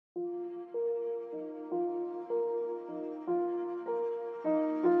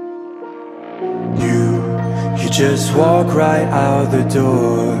You just walk right out the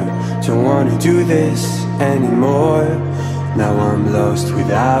door. Don't wanna do this anymore. Now I'm lost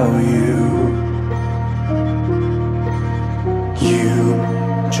without you. You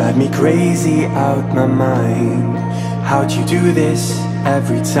drive me crazy out my mind. How'd you do this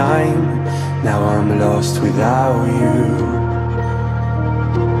every time? Now I'm lost without you.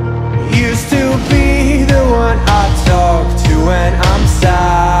 Used to be the one I talk to when I'm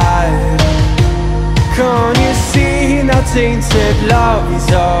sad. Can't you see now tainted love is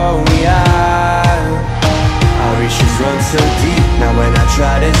all we have? Our issues run so deep, now when I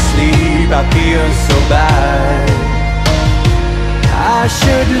try to sleep I feel so bad. I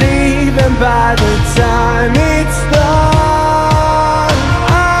should leave, and by the time it's done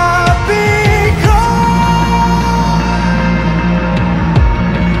I'll be gone.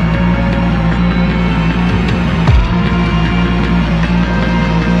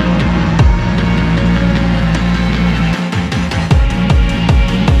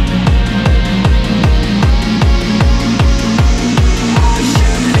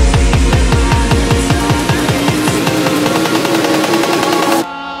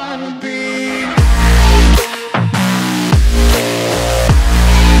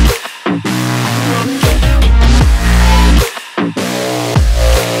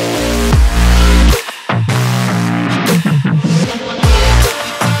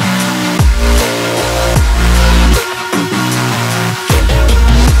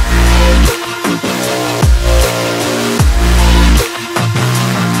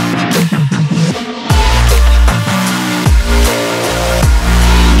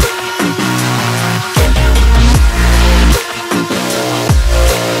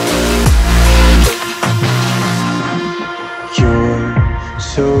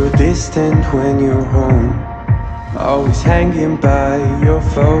 Distant when you're home, always hanging by your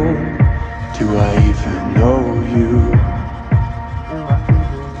phone. Do I even know you?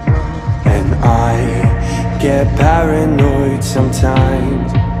 And I get paranoid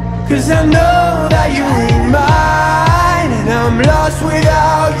sometimes, 'cause I know that you ain't mine, and I'm lost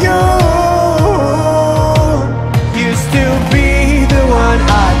without you. Used to be the one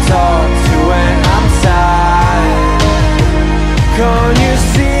I talk to when I'm sad. Can't you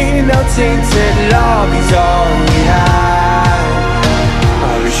see? Now tainted love is all we have.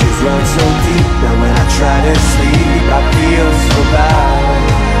 Our issues run so deep, now when I try to sleep I feel so bad.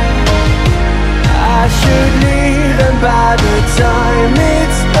 I should leave, and by the time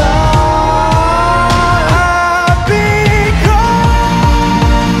it's done I'll be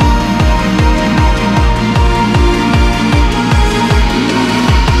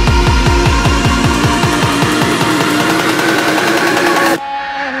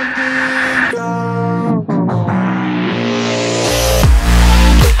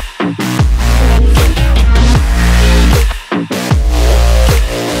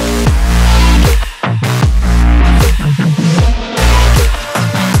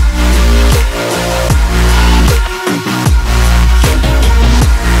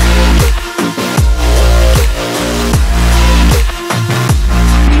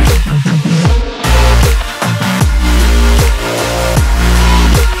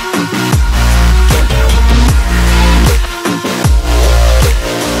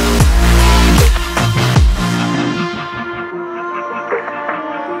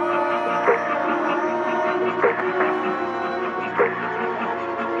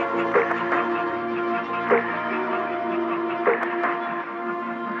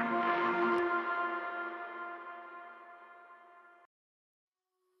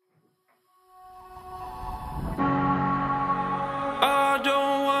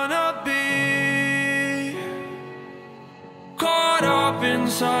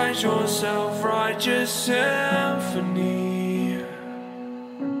inside your self-righteous symphony.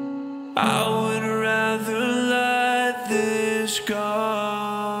 I would rather let this go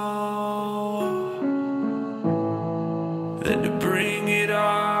than to bring